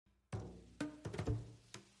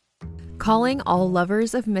Calling all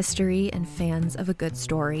lovers of mystery and fans of a good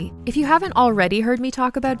story. If you haven't already heard me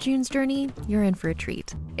talk about June's Journey, you're in for a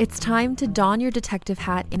treat. It's time to don your detective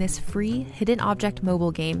hat in this free hidden object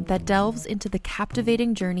mobile game that delves into the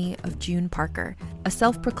captivating journey of June Parker, a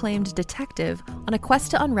self-proclaimed detective on a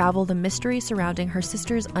quest to unravel the mystery surrounding her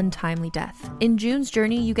sister's untimely death. In June's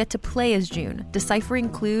Journey, you get to play as June, deciphering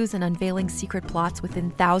clues and unveiling secret plots within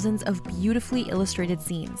thousands of beautifully illustrated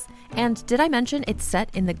scenes. And did I mention it's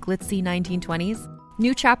set in the glitzy 1920s?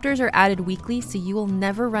 New chapters are added weekly, so you will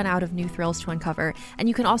never run out of new thrills to uncover, and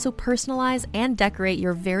you can also personalize and decorate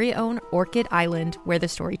your very own Orchid Island where the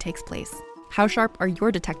story takes place. How sharp are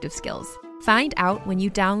your detective skills? Find out when you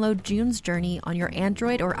download June's Journey on your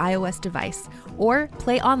Android or iOS device, or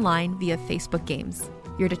play online via Facebook Games.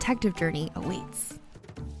 Your detective journey awaits.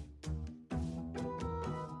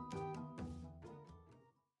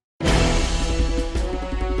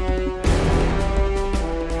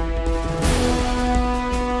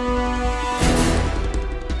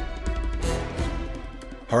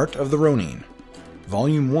 Heart of the Ronin,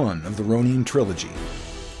 Volume 1 of the Ronin Trilogy.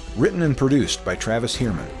 Written and produced by Travis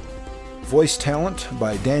Hierman. Voice talent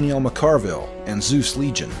by Danielle McCarville and Zeus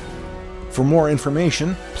Legion. For more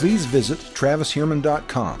information, please visit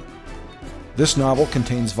TravisHierman.com. This novel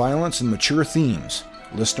contains violence and mature themes.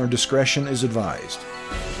 Listener discretion is advised.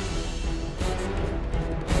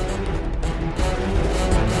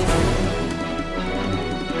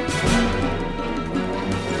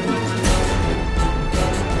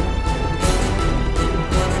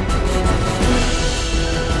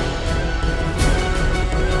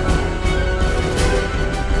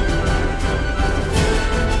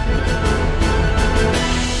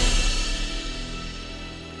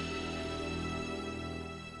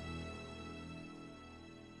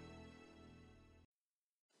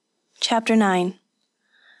 Chapter 9.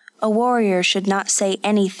 A warrior should not say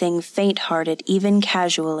anything faint-hearted, even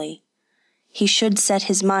casually. He should set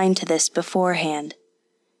his mind to this beforehand.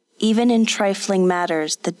 Even in trifling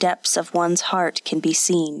matters, the depths of one's heart can be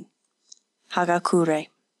seen. Hagakure.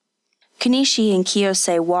 Kanishi and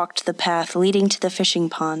Kiyose walked the path leading to the fishing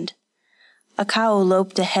pond. Akao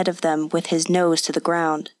loped ahead of them with his nose to the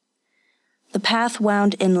ground. The path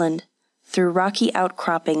wound inland, through rocky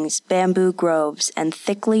outcroppings, bamboo groves, and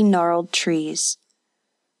thickly gnarled trees.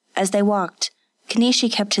 As they walked, Kanishi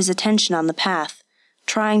kept his attention on the path,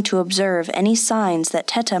 trying to observe any signs that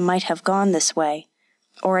Teta might have gone this way,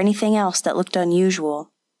 or anything else that looked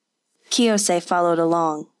unusual. Kiyose followed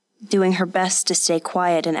along, doing her best to stay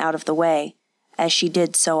quiet and out of the way, as she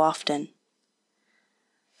did so often.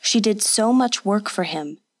 She did so much work for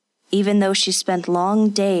him, even though she spent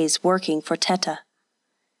long days working for Teta.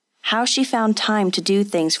 How she found time to do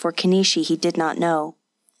things for Kanishi he did not know.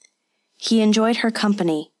 He enjoyed her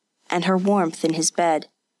company and her warmth in his bed.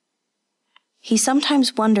 He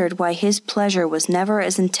sometimes wondered why his pleasure was never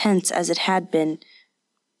as intense as it had been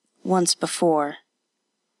once before.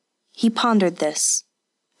 He pondered this,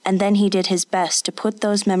 and then he did his best to put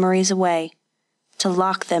those memories away, to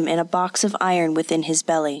lock them in a box of iron within his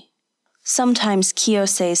belly. Sometimes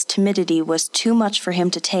Kiyose's timidity was too much for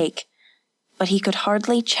him to take, but he could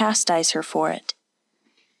hardly chastise her for it.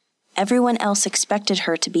 Everyone else expected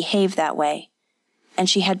her to behave that way, and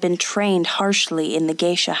she had been trained harshly in the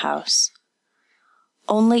geisha house.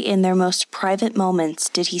 Only in their most private moments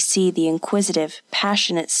did he see the inquisitive,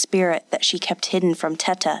 passionate spirit that she kept hidden from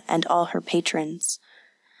Teta and all her patrons.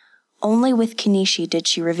 Only with Kanishi did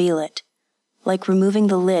she reveal it, like removing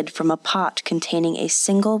the lid from a pot containing a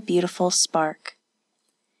single beautiful spark.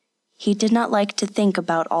 He did not like to think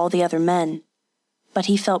about all the other men, but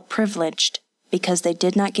he felt privileged because they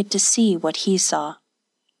did not get to see what he saw.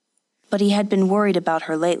 But he had been worried about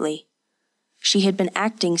her lately. She had been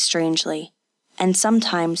acting strangely, and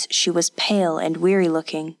sometimes she was pale and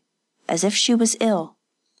weary-looking, as if she was ill.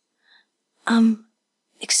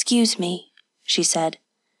 Excuse me, she said.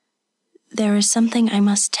 There is something I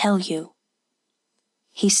must tell you.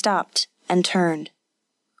 He stopped and turned.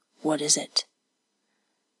 What is it?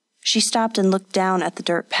 She stopped and looked down at the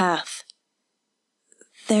dirt path.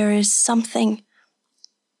 There is something...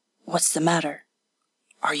 What's the matter?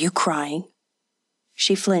 Are you crying?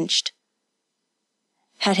 She flinched.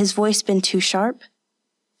 Had his voice been too sharp?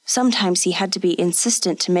 Sometimes he had to be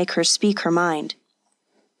insistent to make her speak her mind.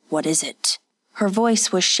 What is it? Her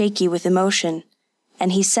voice was shaky with emotion,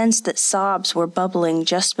 and he sensed that sobs were bubbling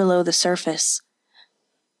just below the surface.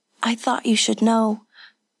 I thought you should know.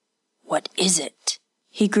 What is it?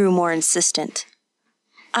 He grew more insistent.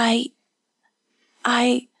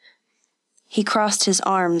 He crossed his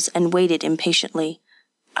arms and waited impatiently.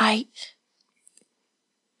 I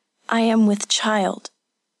am with child.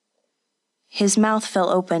 His mouth fell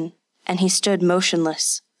open, and he stood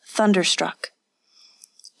motionless, thunderstruck.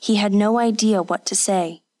 He had no idea what to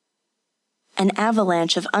say. An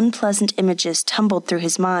avalanche of unpleasant images tumbled through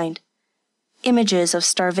his mind. Images of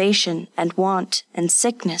starvation and want and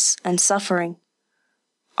sickness and suffering.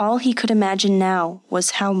 All he could imagine now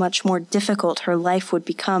was how much more difficult her life would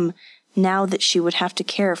become now that she would have to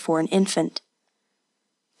care for an infant.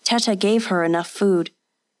 Teta gave her enough food,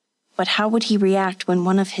 but how would he react when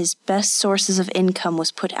one of his best sources of income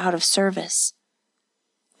was put out of service?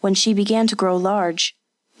 When she began to grow large,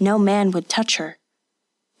 no man would touch her,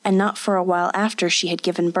 and not for a while after she had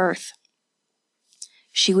given birth.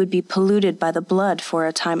 She would be polluted by the blood for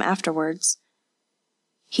a time afterwards.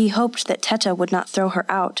 He hoped that Teta would not throw her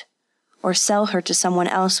out, or sell her to someone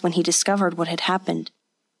else when he discovered what had happened.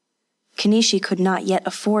 Kanishi could not yet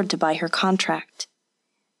afford to buy her contract.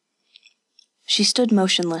 She stood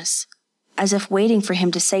motionless, as if waiting for him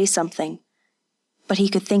to say something, but he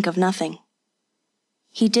could think of nothing.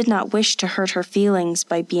 He did not wish to hurt her feelings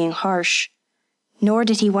by being harsh, nor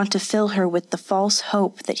did he want to fill her with the false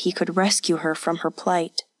hope that he could rescue her from her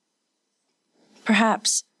plight.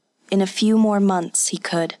 Perhaps, in a few more months, he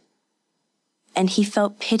could. And he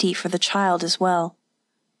felt pity for the child as well.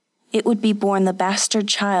 It would be born the bastard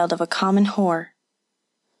child of a common whore.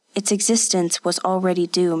 Its existence was already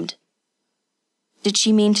doomed. Did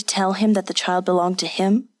she mean to tell him that the child belonged to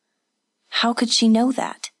him? How could she know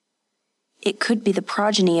that? It could be the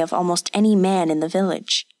progeny of almost any man in the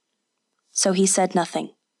village. So he said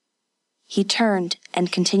nothing. He turned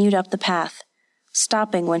and continued up the path,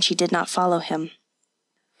 stopping when she did not follow him.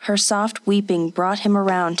 Her soft weeping brought him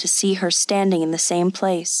around to see her standing in the same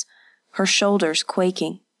place, her shoulders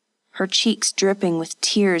quaking, her cheeks dripping with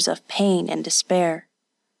tears of pain and despair.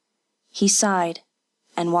 He sighed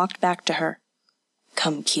and walked back to her.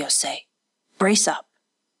 "Come, Kiyose, brace up."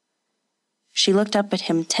 She looked up at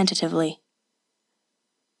him tentatively.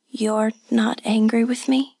 "You're not angry with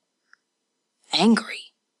me?"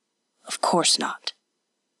 "Angry? Of course not.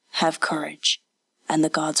 Have courage, and the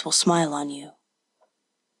gods will smile on you."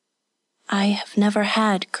 "I have never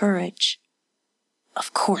had courage."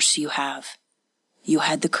 "Of course you have. You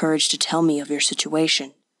had the courage to tell me of your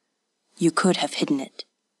situation. You could have hidden it."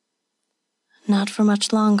 "Not for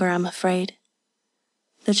much longer, I'm afraid.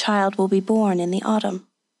 The child will be born in the autumn."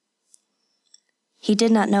 He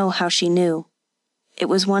did not know how she knew. It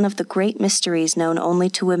was one of the great mysteries known only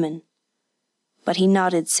to women. But he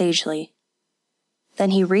nodded sagely.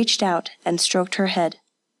 Then he reached out and stroked her head.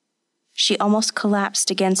 She almost collapsed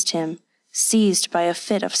against him, seized by a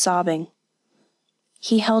fit of sobbing.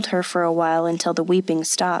 He held her for a while until the weeping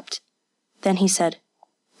stopped. Then he said,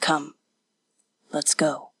 "Come, let's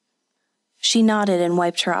go." She nodded and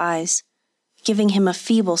wiped her eyes, giving him a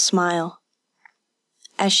feeble smile.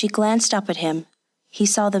 As she glanced up at him, he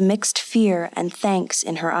saw the mixed fear and thanks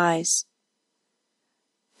in her eyes.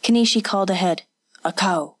 Kanishi called ahead,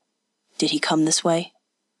 "Akao, did he come this way?"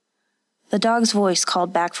 The dog's voice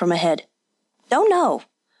called back from ahead, "Don't know.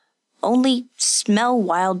 Only smell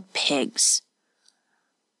wild pigs."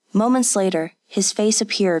 Moments later, his face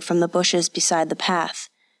appeared from the bushes beside the path,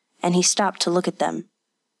 and he stopped to look at them.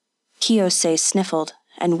 Kiyose sniffled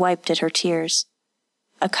and wiped at her tears.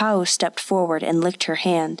 Akao stepped forward and licked her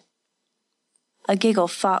hand. A giggle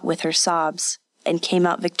fought with her sobs and came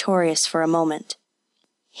out victorious for a moment.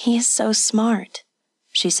 "He is so smart,"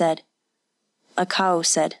 she said. Akao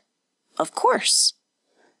said, "Of course."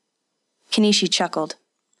 Kanishi chuckled.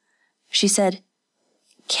 She said,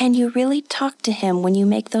 "Can you really talk to him when you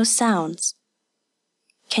make those sounds?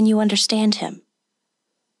 Can you understand him?"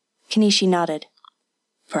 Kanishi nodded.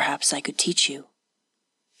 "Perhaps I could teach you."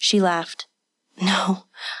 She laughed. "No,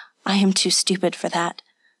 I am too stupid for that.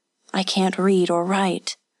 I can't read or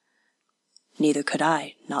write." "Neither could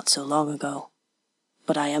I, not so long ago.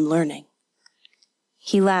 But I am learning."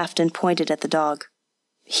 He laughed and pointed at the dog.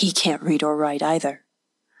 "He can't read or write either."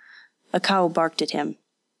 Akao barked at him.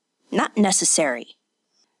 "Not necessary."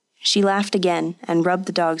 She laughed again and rubbed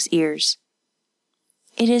the dog's ears.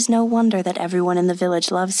 "It is no wonder that everyone in the village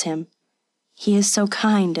loves him. He is so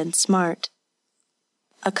kind and smart."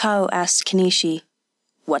 Akao asked Kanishi,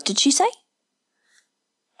 "What did she say?"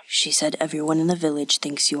 "She said everyone in the village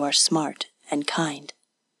thinks you are smart and kind."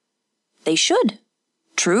 "They should.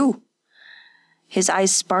 True." His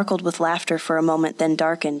eyes sparkled with laughter for a moment, then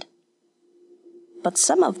darkened. "But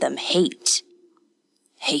some of them hate."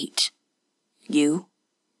 "Hate? You?"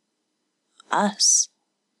 "Us."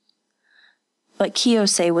 But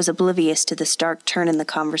Kiyose was oblivious to this dark turn in the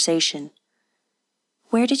conversation.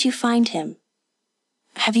 "Where did you find him?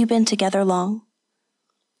 Have you been together long?"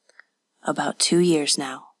 "About 2 years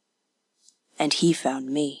now." and he found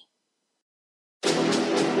me.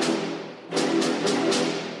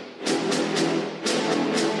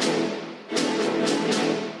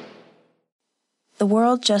 The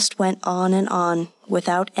world just went on and on,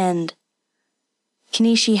 without end.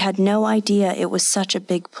 Kanishi had no idea it was such a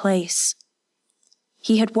big place.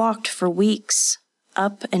 He had walked for weeks,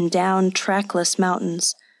 up and down trackless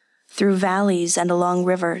mountains, through valleys and along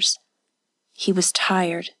rivers. He was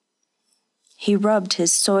tired. He rubbed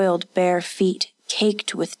his soiled bare feet,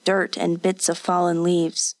 caked with dirt and bits of fallen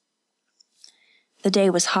leaves. The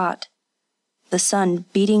day was hot, the sun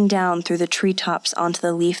beating down through the treetops onto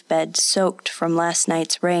the leaf bed soaked from last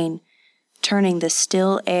night's rain, turning the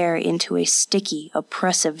still air into a sticky,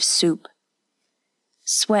 oppressive soup.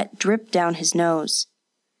 Sweat dripped down his nose.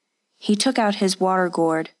 He took out his water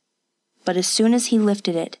gourd, but as soon as he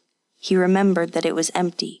lifted it, he remembered that it was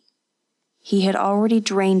empty. He had already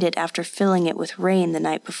drained it after filling it with rain the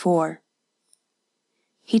night before.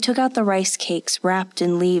 He took out the rice cakes wrapped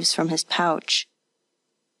in leaves from his pouch.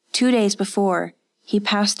 2 days before, he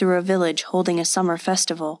passed through a village holding a summer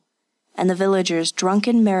festival, and the villagers'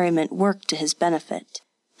 drunken merriment worked to his benefit.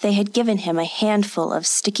 They had given him a handful of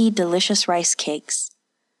sticky, delicious rice cakes.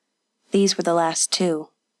 These were the last 2.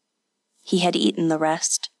 He had eaten the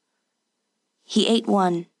rest. He ate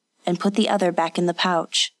one and put the other back in the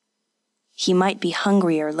pouch. He might be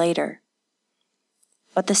hungrier later.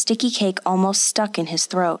 But the sticky cake almost stuck in his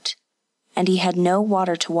throat, and he had no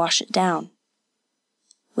water to wash it down.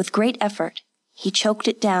 With great effort, he choked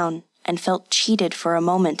it down and felt cheated for a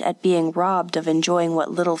moment at being robbed of enjoying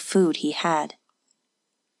what little food he had.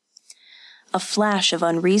 A flash of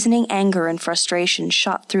unreasoning anger and frustration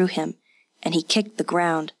shot through him, and he kicked the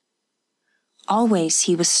ground. Always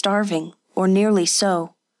he was starving, or nearly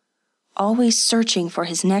so, always searching for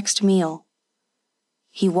his next meal.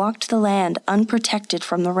 He walked the land unprotected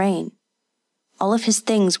from the rain. All of his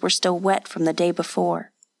things were still wet from the day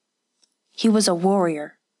before. He was a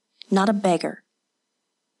warrior, not a beggar.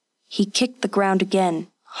 He kicked the ground again,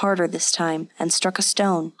 harder this time, and struck a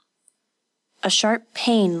stone. A sharp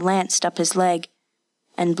pain lanced up his leg,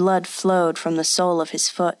 and blood flowed from the sole of his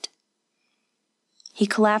foot. He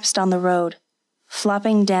collapsed on the road,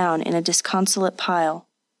 flopping down in a disconsolate pile.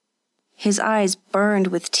 His eyes burned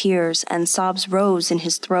with tears, and sobs rose in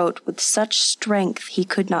his throat with such strength he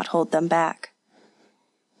could not hold them back.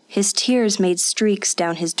 His tears made streaks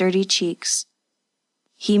down his dirty cheeks.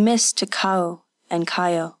 He missed Takao and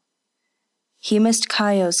Kaio. He missed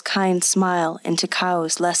Kaio's kind smile and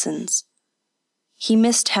Takao's lessons. He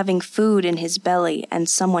missed having food in his belly and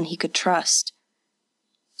someone he could trust.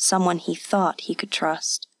 Someone he thought he could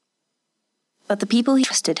trust. But the people he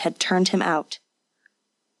trusted had turned him out.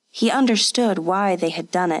 He understood why they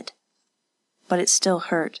had done it, but it still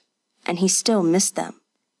hurt, and he still missed them.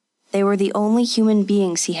 They were the only human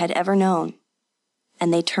beings he had ever known,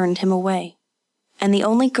 and they turned him away. And the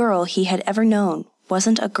only girl he had ever known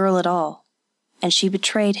wasn't a girl at all, and she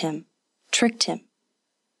betrayed him, tricked him.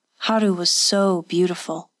 Haru was so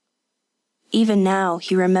beautiful. Even now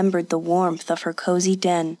he remembered the warmth of her cozy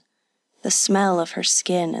den, the smell of her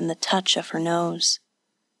skin and the touch of her nose.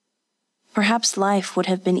 Perhaps life would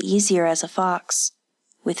have been easier as a fox,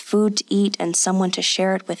 with food to eat and someone to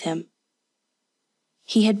share it with him.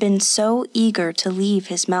 He had been so eager to leave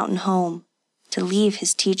his mountain home, to leave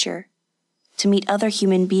his teacher, to meet other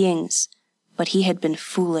human beings, but he had been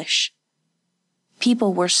foolish.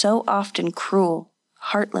 People were so often cruel,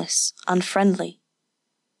 heartless, unfriendly.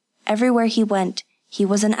 Everywhere he went, he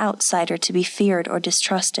was an outsider to be feared or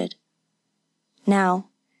distrusted. Now,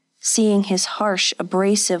 seeing his harsh,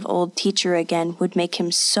 abrasive old teacher again would make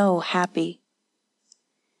him so happy.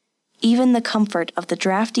 Even the comfort of the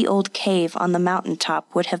drafty old cave on the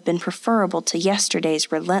mountaintop would have been preferable to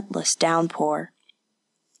yesterday's relentless downpour.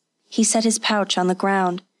 He set his pouch on the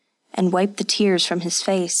ground and wiped the tears from his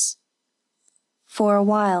face. For a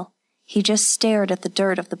while, he just stared at the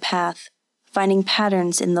dirt of the path, finding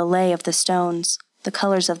patterns in the lay of the stones, the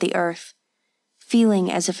colors of the earth,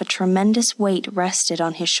 feeling as if a tremendous weight rested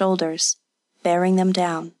on his shoulders, bearing them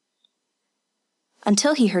down.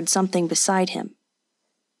 Until he heard something beside him.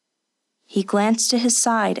 He glanced to his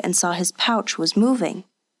side and saw his pouch was moving.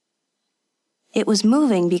 It was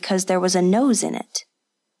moving because there was a nose in it.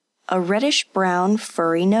 A reddish-brown,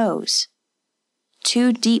 furry nose.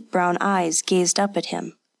 2 deep brown eyes gazed up at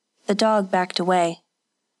him. The dog backed away.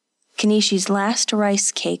 Kanishi's last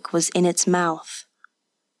rice cake was in its mouth.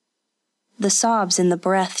 The sobs in the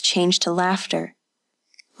breath changed to laughter.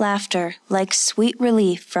 Laughter like sweet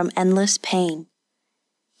relief from endless pain.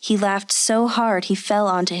 He laughed so hard he fell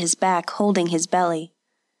onto his back, holding his belly.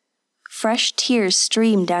 Fresh tears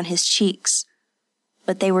streamed down his cheeks,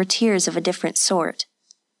 but they were tears of a different sort.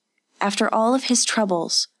 After all of his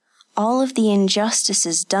troubles, all of the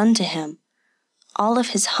injustices done to him, all of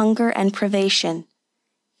his hunger and privation,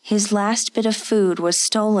 his last bit of food was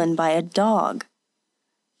stolen by a dog.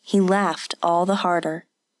 He laughed all the harder.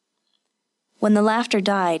 When the laughter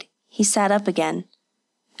died, he sat up again,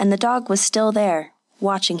 and the dog was still there,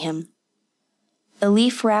 watching him. The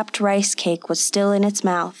leaf-wrapped rice cake was still in its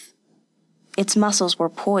mouth. Its muscles were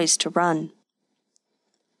poised to run.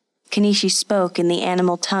 Kanishi spoke in the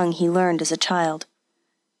animal tongue he learned as a child.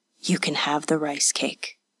 "You can have the rice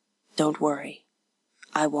cake. Don't worry.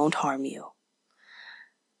 I won't harm you."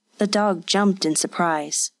 The dog jumped in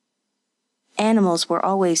surprise. Animals were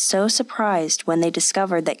always so surprised when they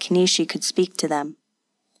discovered that Kanishi could speak to them.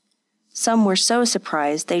 Some were so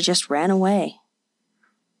surprised they just ran away.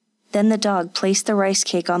 Then the dog placed the rice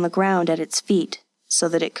cake on the ground at its feet so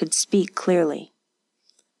that it could speak clearly.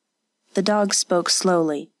 The dog spoke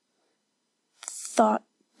slowly. "Thought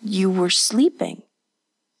you were sleeping.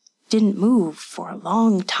 Didn't move for a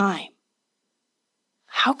long time.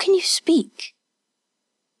 How can you speak?"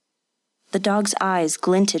 The dog's eyes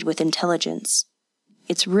glinted with intelligence.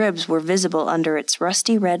 Its ribs were visible under its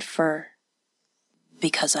rusty red fur.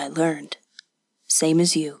 "Because I learned. Same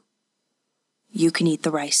as you. You can eat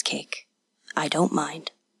the rice cake. I don't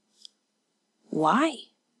mind." "Why?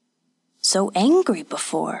 So angry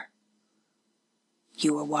before?"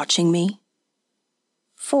 "You were watching me?"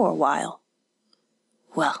 "For a while."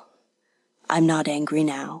 "Well, I'm not angry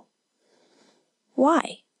now."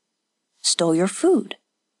 "Why?" "Stole your food."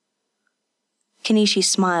 Kanishi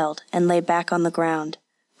smiled and lay back on the ground,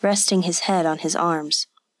 resting his head on his arms.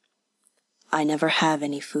 "I never have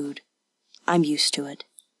any food. I'm used to it.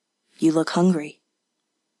 You look hungry."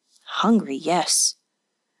 "Hungry, yes."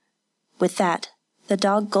 With that, the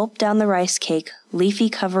dog gulped down the rice cake, leafy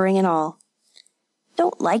covering and all.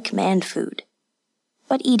 "Don't like man food,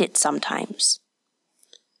 but eat it sometimes."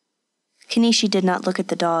 Kanishi did not look at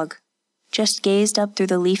the dog, just gazed up through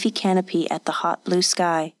the leafy canopy at the hot blue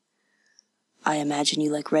sky. "I imagine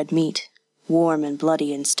you like red meat, warm and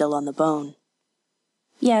bloody and still on the bone."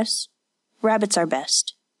 "Yes, rabbits are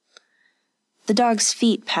best." The dog's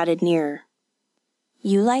feet patted nearer.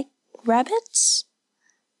 "You like rabbits?"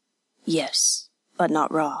 "Yes, but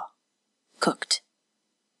not raw. Cooked."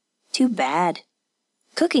 "Too bad.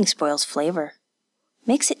 Cooking spoils flavor.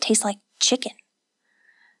 Makes it taste like chicken."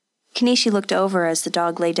 Kanishi looked over as the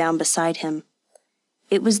dog lay down beside him.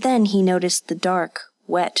 It was then he noticed the dark,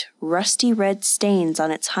 wet, rusty red stains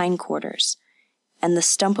on its hindquarters, and the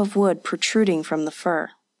stump of wood protruding from the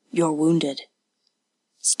fur. "You're wounded."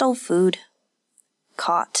 "Stole food.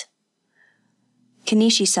 Caught."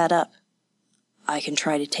 Kanishi sat up. "I can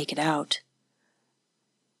try to take it out."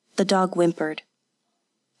 The dog whimpered.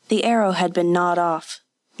 The arrow had been gnawed off,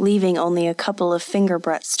 leaving only a couple of finger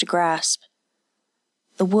breadths to grasp.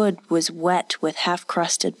 The wood was wet with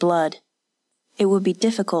half-crusted blood. It would be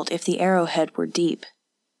difficult if the arrowhead were deep.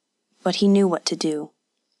 But he knew what to do.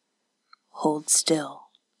 "Hold still,"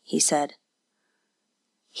 he said.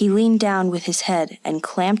 He leaned down with his head and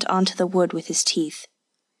clamped onto the wood with his teeth.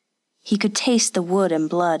 He could taste the wood and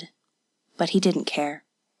blood, but he didn't care.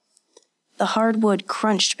 The hard wood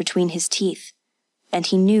crunched between his teeth, and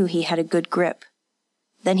he knew he had a good grip.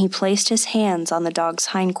 Then he placed his hands on the dog's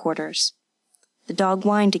hindquarters. The dog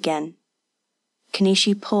whined again.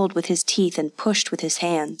 Kanishi pulled with his teeth and pushed with his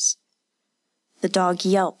hands. The dog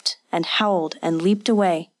yelped and howled and leaped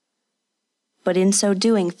away, but in so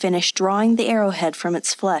doing finished drawing the arrowhead from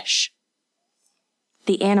its flesh.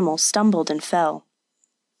 The animal stumbled and fell.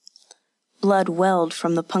 Blood welled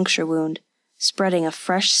from the puncture wound, spreading a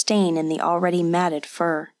fresh stain in the already matted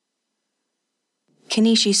fur.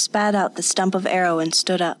 Kanishi spat out the stump of arrow and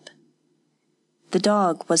stood up. The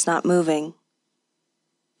dog was not moving.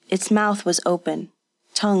 Its mouth was open,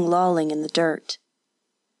 tongue lolling in the dirt.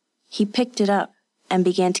 He picked it up and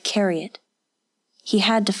began to carry it. He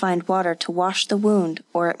had to find water to wash the wound,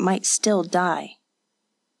 or it might still die.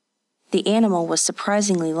 The animal was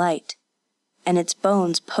surprisingly light, and its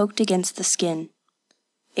bones poked against the skin.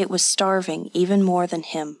 It was starving even more than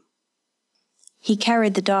him. He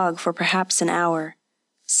carried the dog for perhaps an hour,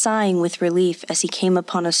 sighing with relief as he came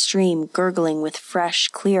upon a stream gurgling with fresh,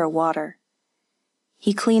 clear water.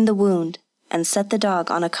 He cleaned the wound and set the dog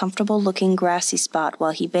on a comfortable-looking grassy spot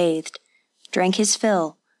while he bathed, drank his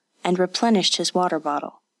fill, and replenished his water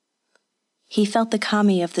bottle. He felt the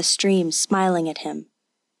kami of the stream smiling at him,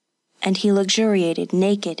 and he luxuriated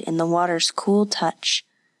naked in the water's cool touch,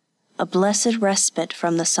 a blessed respite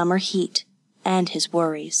from the summer heat and his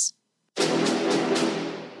worries.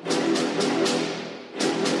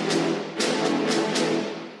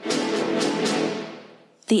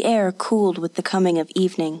 The air cooled with the coming of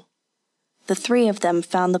evening. The three of them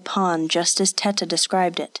found the pond just as Teta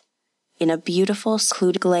described it, in a beautiful,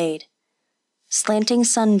 secluded glade. Slanting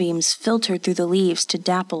sunbeams filtered through the leaves to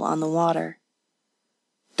dapple on the water.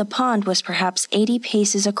 The pond was perhaps 80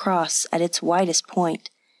 paces across at its widest point,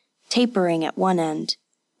 tapering at one end,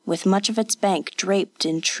 with much of its bank draped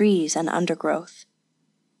in trees and undergrowth.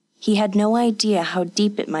 He had no idea how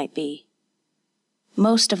deep it might be.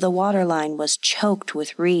 Most of the waterline was choked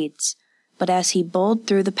with reeds, but as he bowled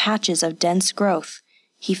through the patches of dense growth,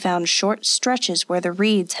 he found short stretches where the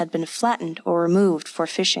reeds had been flattened or removed for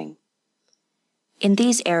fishing. In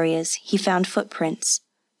these areas he found footprints,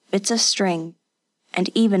 bits of string, and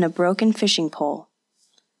even a broken fishing pole.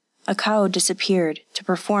 Akao disappeared to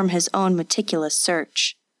perform his own meticulous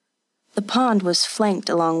search. The pond was flanked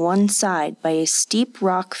along one side by a steep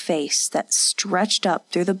rock face that stretched up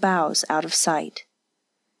through the boughs out of sight.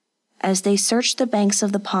 As they searched the banks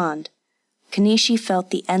of the pond, Kanishi felt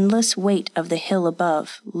the endless weight of the hill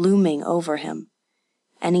above looming over him,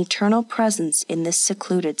 an eternal presence in this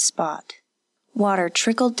secluded spot. Water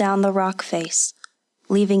trickled down the rock face,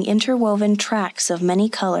 leaving interwoven tracks of many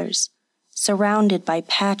colors, surrounded by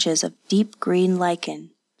patches of deep green lichen.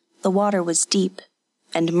 The water was deep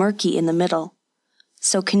and murky in the middle,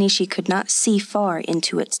 so Kanishi could not see far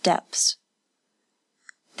into its depths.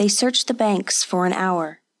 They searched the banks for an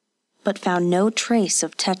hour, but found no trace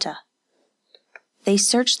of Teta. They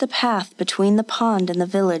searched the path between the pond and the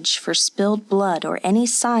village for spilled blood or any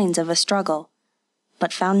signs of a struggle,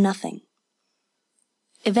 but found nothing.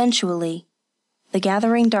 Eventually, the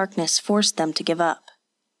gathering darkness forced them to give up.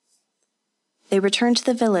 They returned to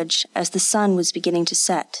the village as the sun was beginning to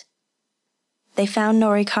set. They found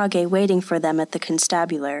Norikage waiting for them at the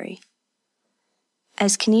constabulary.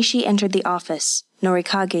 As Kanishi entered the office,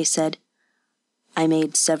 Norikage said, "I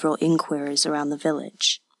made several inquiries around the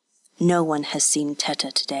village. No one has seen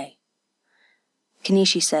Teta today."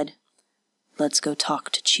 Kanishi said, "Let's go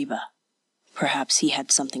talk to Chiba. Perhaps he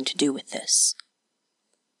had something to do with this."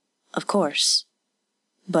 "Of course,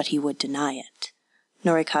 but he would deny it,"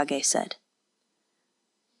 Norikage said.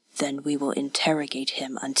 "Then we will interrogate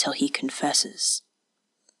him until he confesses.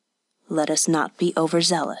 Let us not be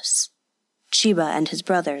overzealous. Chiba and his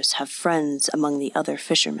brothers have friends among the other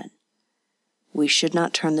fishermen. We should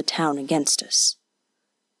not turn the town against us.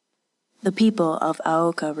 The people of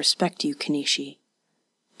Aoka respect you, Kanishi,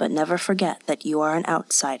 but never forget that you are an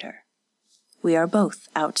outsider. We are both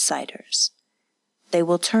outsiders. They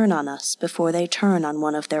will turn on us before they turn on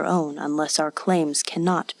one of their own unless our claims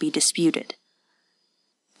cannot be disputed.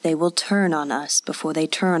 They will turn on us before they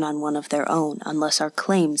turn on one of their own unless our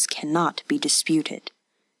claims cannot be disputed.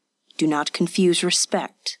 Do not confuse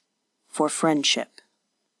respect for friendship.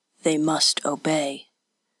 They must obey.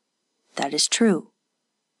 That is true.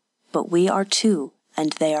 But we are two,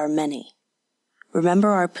 and they are many. Remember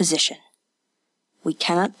our position. We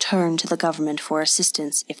cannot turn to the government for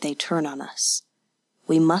assistance if they turn on us.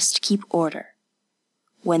 We must keep order.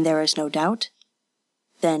 When there is no doubt,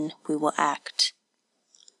 then we will act."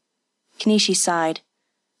 Kanishi sighed,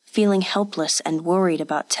 feeling helpless and worried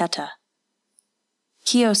about Teta.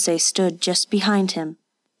 Kiyose stood just behind him,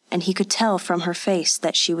 and he could tell from her face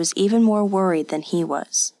that she was even more worried than he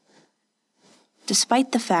was.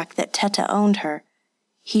 Despite the fact that Teta owned her,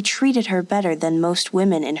 he treated her better than most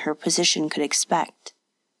women in her position could expect,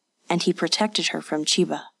 and he protected her from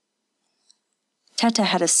Chiba. Teta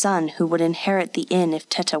had a son who would inherit the inn if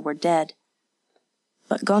Teta were dead.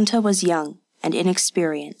 But Gonta was young and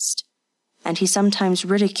inexperienced, and he sometimes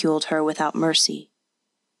ridiculed her without mercy.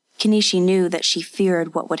 Kanishi knew that she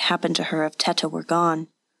feared what would happen to her if Teta were gone,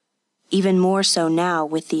 even more so now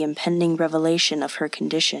with the impending revelation of her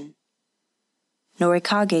condition.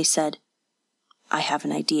 Norikage said, "I have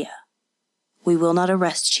an idea. We will not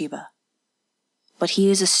arrest Chiba. But he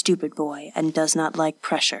is a stupid boy and does not like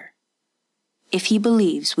pressure. If he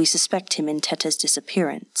believes we suspect him in Teta's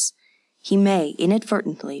disappearance, he may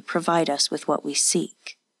inadvertently provide us with what we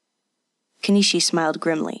seek." Kanishi smiled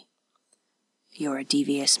grimly. "You're a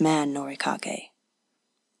devious man, Norikage.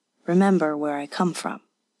 Remember where I come from."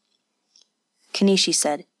 Kanishi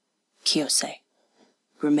said, "Kiyose,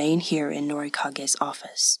 remain here in Norikage's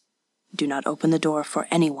office. Do not open the door for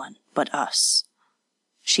anyone but us."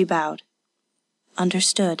 She bowed.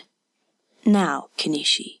 "Understood. Now,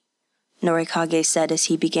 Kanishi," Norikage said as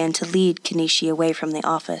he began to lead Kanishi away from the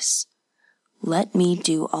office, "let me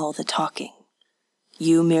do all the talking.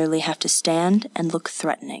 You merely have to stand and look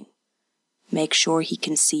threatening. Make sure he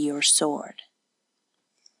can see your sword."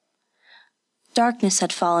 Darkness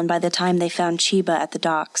had fallen by the time they found Chiba at the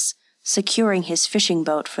docks, securing his fishing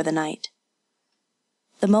boat for the night.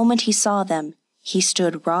 The moment he saw them, he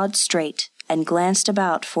stood rod straight and glanced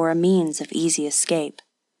about for a means of easy escape.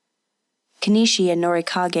 Kanishi and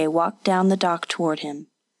Norikage walked down the dock toward him.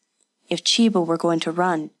 If Chiba were going to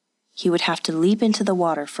run, he would have to leap into the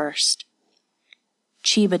water first.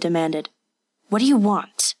 Chiba demanded, "What do you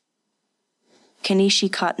want?"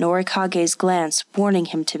 Kanishi caught Norikage's glance, warning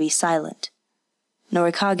him to be silent.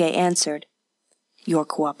 Norikage answered, "Your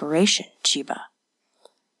cooperation, Chiba."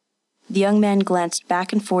 The young man glanced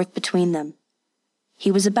back and forth between them.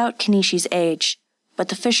 He was about Kanishi's age, but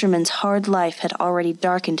the fisherman's hard life had already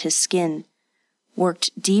darkened his skin,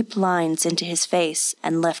 worked deep lines into his face,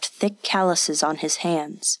 and left thick calluses on his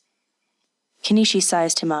hands. Kanishi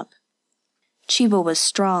sized him up. Chiba was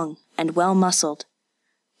strong and well-muscled.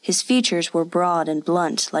 His features were broad and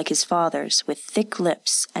blunt like his father's, with thick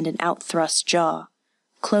lips and an out-thrust jaw,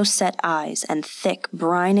 close-set eyes, and thick,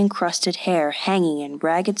 brine-encrusted hair hanging in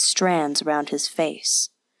ragged strands around his face.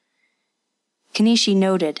 Kanishi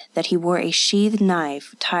noted that he wore a sheathed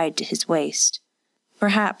knife tied to his waist,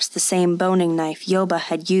 perhaps the same boning knife Yoba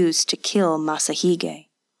had used to kill Masahige.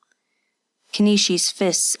 Kanishi's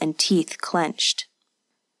fists and teeth clenched.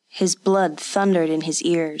 His blood thundered in his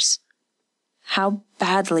ears. How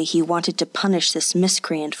badly he wanted to punish this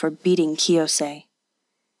miscreant for beating Kiyose.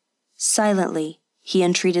 Silently, he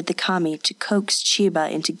entreated the kami to coax Chiba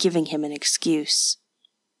into giving him an excuse.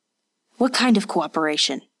 "What kind of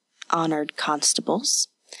cooperation? Honored constables?"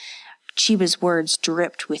 Chiba's words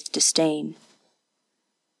dripped with disdain.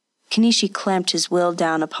 Kanishi clamped his will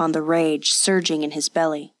down upon the rage surging in his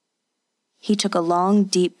belly. He took a long,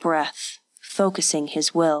 deep breath, focusing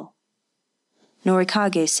his will.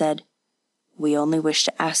 Norikage said, "We only wish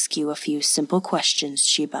to ask you a few simple questions,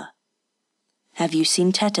 Chiba. Have you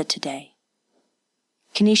seen Teta today?"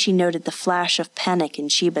 Kanishi noted the flash of panic in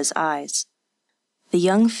Chiba's eyes. The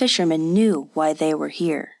young fisherman knew why they were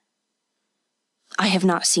here. "I have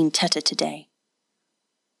not seen Teta today."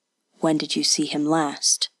 "When did you see him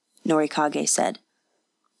last?" Norikage said.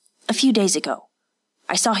 "A few days ago.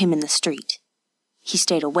 I saw him in the street. He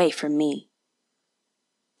stayed away from me."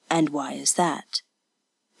 "And why is that?"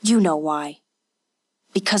 "You know why.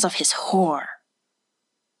 Because of his whore."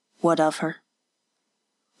 "What of her?"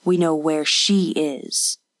 "We know where she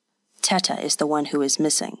is. Teta is the one who is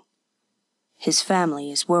missing. His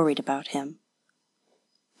family is worried about him."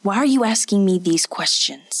 "Why are you asking me these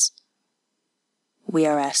questions?" "We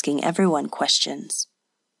are asking everyone questions.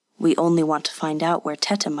 We only want to find out where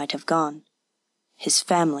Teta might have gone. His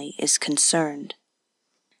family is concerned."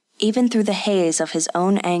 Even through the haze of his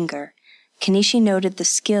own anger, Kanishi noted the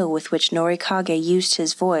skill with which Norikage used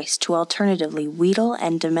his voice to alternatively wheedle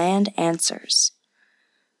and demand answers.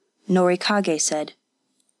 Norikage said,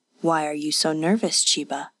 "Why are you so nervous,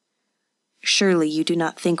 Chiba? Surely you do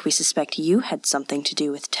not think we suspect you had something to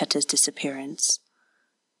do with Teta's disappearance."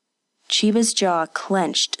 Chiba's jaw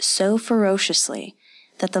clenched so ferociously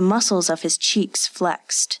that the muscles of his cheeks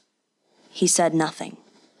flexed. He said nothing.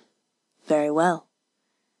 "Very well.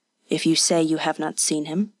 If you say you have not seen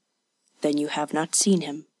him, then you have not seen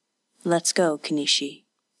him. Let's go, Kanishi."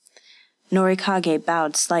 Norikage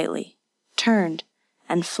bowed slightly, turned,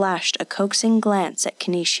 and flashed a coaxing glance at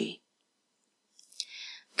Kanishi.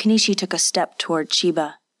 Kanishi took a step toward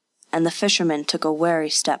Chiba, and the fisherman took a wary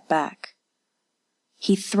step back.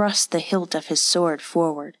 He thrust the hilt of his sword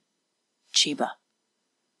forward. "Chiba,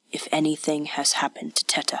 if anything has happened to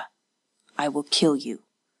Teta, I will kill you.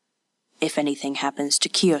 If anything happens to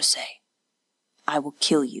Kiyose, I will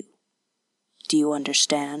kill you. Do you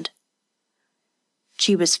understand?"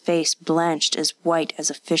 Chiba's face blanched as white as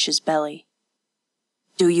a fish's belly.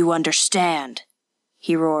 "Do you understand?"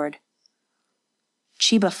 he roared.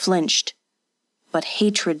 Chiba flinched, but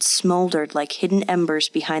hatred smoldered like hidden embers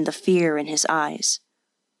behind the fear in his eyes.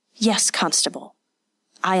 "Yes, Constable,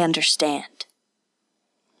 I understand."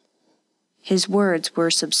 His words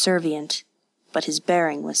were subservient, but his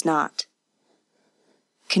bearing was not.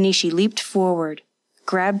 Kanishi leaped forward,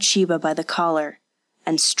 grabbed Chiba by the collar,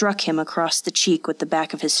 and struck him across the cheek with the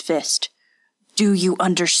back of his fist. "Do you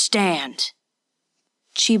understand?"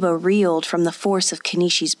 Chiba reeled from the force of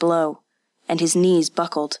Kanishi's blow, and his knees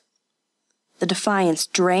buckled. The defiance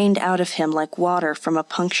drained out of him like water from a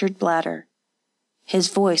punctured bladder. His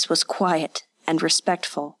voice was quiet and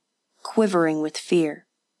respectful, quivering with fear.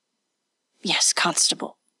 "Yes,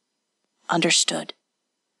 Constable. Understood.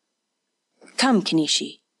 Come,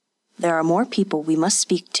 Kanishi. There are more people we must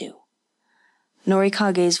speak to."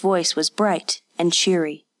 Norikage's voice was bright and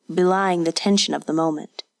cheery, belying the tension of the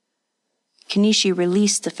moment. Kanishi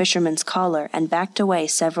released the fisherman's collar and backed away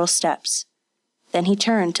several steps. Then he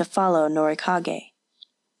turned to follow Norikage.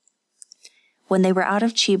 When they were out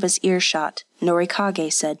of Chiba's earshot,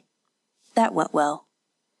 Norikage said, "That went well.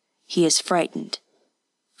 He is frightened.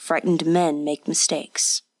 Frightened men make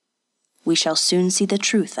mistakes. We shall soon see the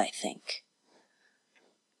truth, I think."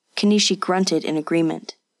 Kenishi grunted in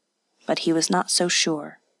agreement, but he was not so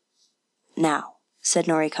sure. "Now," said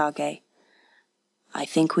Norikage, "I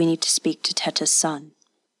think we need to speak to Teta's son.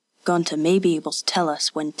 Gonta may be able to tell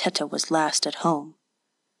us when Teta was last at home.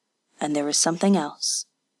 And there is something else.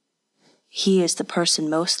 He is the person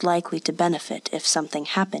most likely to benefit if something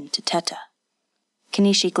happened to Teta."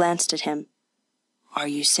 Kenishi glanced at him. "Are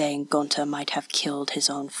you saying Gonta might have killed his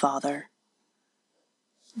own father?"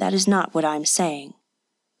 "That is not what I am saying,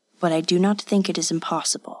 but I do not think it is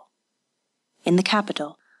impossible. In the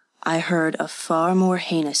capital, I heard of far more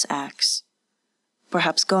heinous acts.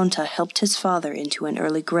 Perhaps Gonta helped his father into an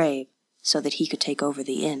early grave so that he could take over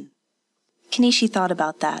the inn." Kenishi thought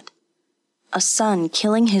about that. A son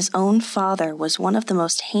killing his own father was one of the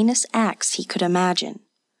most heinous acts he could imagine.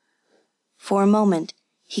 For a moment,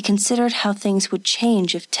 he considered how things would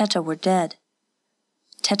change if Teta were dead.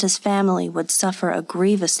 Teta's family would suffer a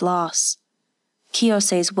grievous loss.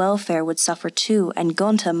 Kiyose's welfare would suffer too, and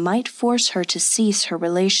Gonta might force her to cease her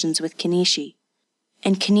relations with Kenishi.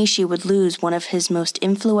 And Kenishi would lose one of his most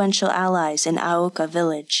influential allies in Aoka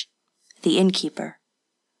village, the innkeeper.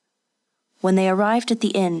 When they arrived at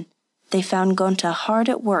the inn, they found Gonta hard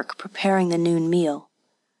at work preparing the noon meal.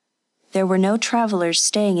 There were no travelers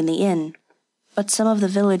staying in the inn, but some of the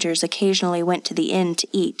villagers occasionally went to the inn to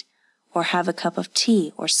eat or have a cup of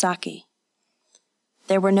tea or sake.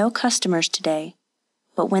 There were no customers today,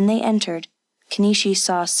 but when they entered, Kenishi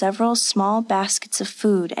saw several small baskets of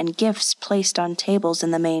food and gifts placed on tables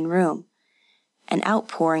in the main room, an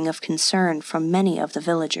outpouring of concern from many of the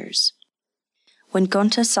villagers. When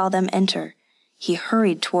Gonta saw them enter, he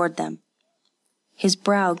hurried toward them. His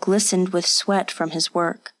brow glistened with sweat from his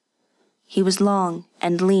work. He was long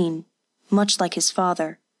and lean, much like his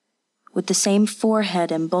father, with the same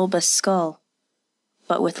forehead and bulbous skull,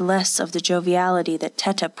 but with less of the joviality that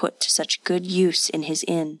Teta put to such good use in his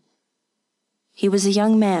inn. He was a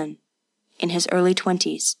young man, in his early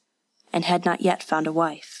 20s, and had not yet found a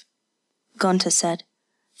wife. Gonta said,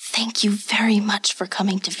 "Thank you very much for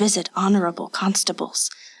coming to visit honorable constables.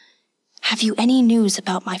 Have you any news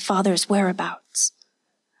about my father's whereabouts?"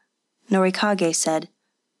 Norikage said,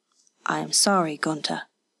 "I am sorry, Gonta.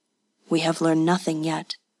 We have learned nothing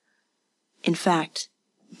yet. In fact,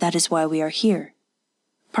 that is why we are here.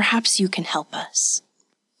 Perhaps you can help us."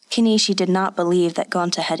 Kenishi did not believe that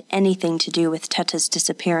Gonta had anything to do with Teta's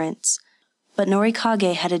disappearance, but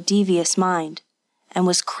Norikage had a devious mind and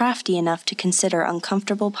was crafty enough to consider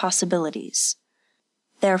uncomfortable possibilities.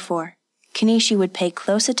 Therefore, Kenishi would pay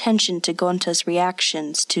close attention to Gonta's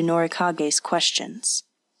reactions to Norikage's questions.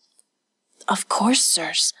 "Of course,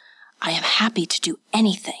 sirs. I am happy to do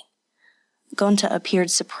anything." Gonta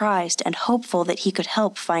appeared surprised and hopeful that he could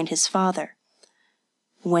help find his father.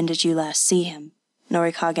 "When did you last see him?"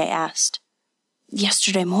 Norikage asked.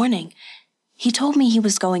 "Yesterday morning. He told me he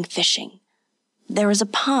was going fishing. There is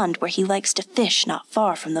a pond where he likes to fish not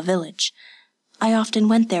far from the village. I often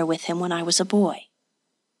went there with him when I was a boy."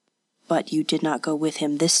 "But you did not go with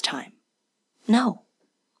him this time?" "No.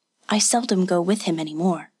 I seldom go with him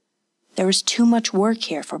anymore. There is too much work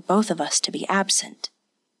here for both of us to be absent."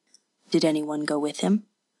 "Did anyone go with him?"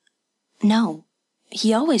 "No.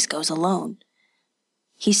 He always goes alone.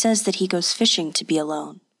 He says that he goes fishing to be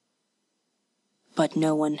alone." "But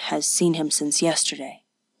no one has seen him since yesterday.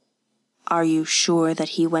 Are you sure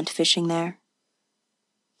that he went fishing there?"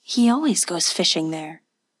 "He always goes fishing there."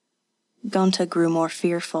 Gonta grew more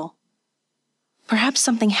fearful. "Perhaps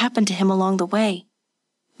something happened to him along the way.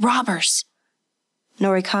 Robbers!"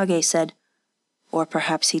 Norikage said, "Or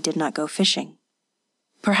perhaps he did not go fishing.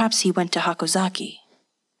 Perhaps he went to Hakozaki."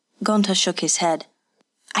 Gonta shook his head.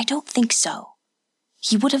 "I don't think so.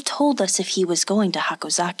 He would have told us if he was going to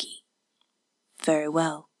Hakozaki." "Very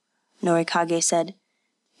well," Norikage said.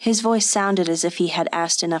 His voice sounded as if he had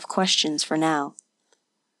asked enough questions for now.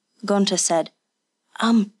 Gonta said,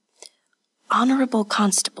 Honorable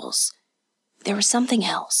constables, there was something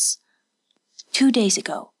else. 2 days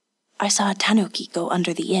ago, I saw a tanuki go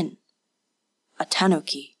under the inn." "A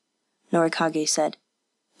tanuki?" Norikage said.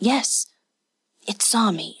 "Yes. It saw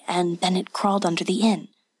me, and then it crawled under the inn.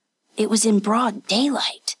 It was in broad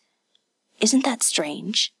daylight. Isn't that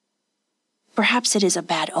strange? Perhaps it is a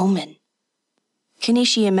bad omen."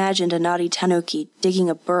 Kenishi imagined a naughty tanuki digging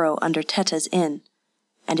a burrow under Teta's inn,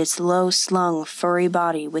 and its low-slung, furry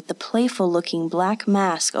body with the playful-looking black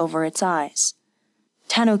mask over its eyes.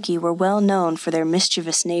 Tanuki were well known for their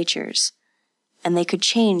mischievous natures, and they could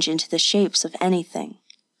change into the shapes of anything,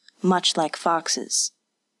 much like foxes.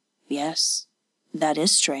 Yes, that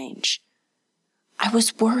is strange. I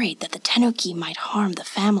was worried that the Tanuki might harm the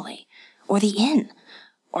family, or the inn,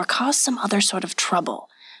 or cause some other sort of trouble,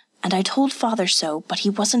 and I told Father so, but he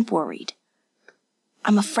wasn't worried.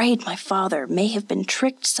 I'm afraid my father may have been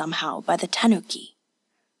tricked somehow by the Tanuki.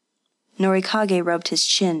 Norikage rubbed his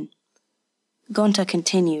chin. Gonta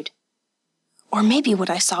continued. Or maybe what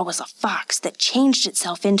I saw was a fox that changed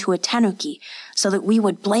itself into a Tanuki so that we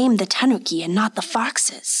would blame the Tanuki and not the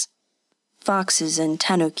foxes. Foxes and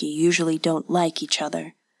Tanuki usually don't like each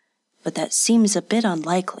other, but that seems a bit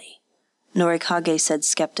unlikely, Norikage said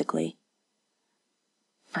skeptically.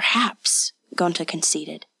 Perhaps, Gonta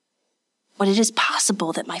conceded. But it is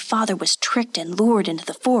possible that my father was tricked and lured into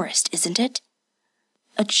the forest, isn't it?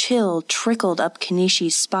 A chill trickled up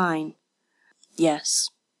Kinishi's spine. Yes,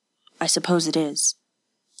 I suppose it is.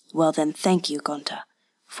 Well then, thank you, Gonta,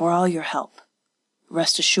 for all your help.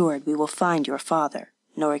 Rest assured we will find your father,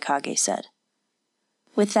 Norikage said.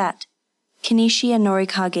 With that, Kinishi and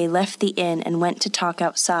Norikage left the inn and went to talk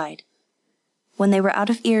outside. When they were out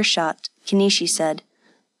of earshot, Kinishi said,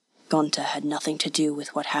 Gonta had nothing to do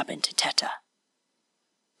with what happened to Teta.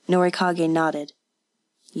 Norikage nodded.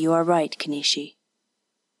 You are right, Kinishi.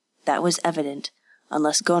 That was evident,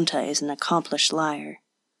 unless Gonta is an accomplished liar.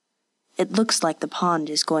 It looks like the pond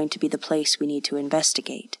is going to be the place we need to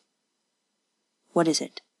investigate. What is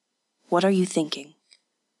it? What are you thinking?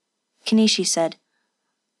 Kinishi said,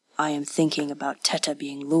 I am thinking about Teta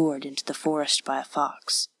being lured into the forest by a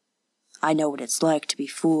fox. I know what it's like to be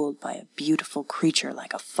fooled by a beautiful creature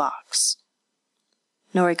like a fox.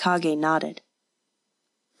 Norikage nodded.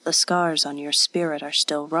 The scars on your spirit are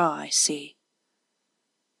still raw, I see.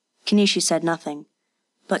 Kinishi said nothing,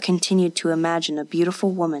 but continued to imagine a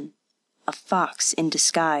beautiful woman, a fox in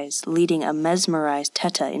disguise, leading a mesmerized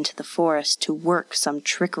Teta into the forest to work some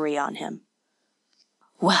trickery on him.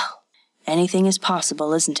 Well, anything is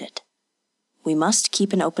possible, isn't it? We must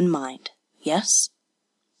keep an open mind, yes?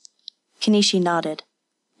 Kinishi nodded,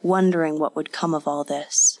 wondering what would come of all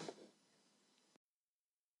this.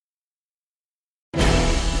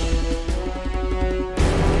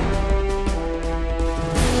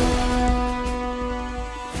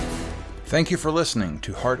 Thank you for listening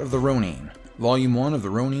to Heart of the Ronin, Volume 1 of the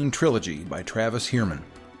Ronin Trilogy by Travis Hierman.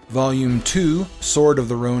 Volume 2, Sword of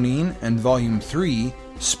the Ronin, and Volume 3,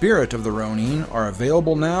 Spirit of the Ronin, are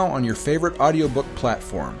available now on your favorite audiobook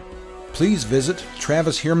platform. Please visit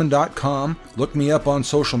TravisHierman.com, look me up on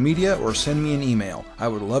social media, or send me an email. I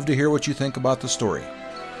would love to hear what you think about the story.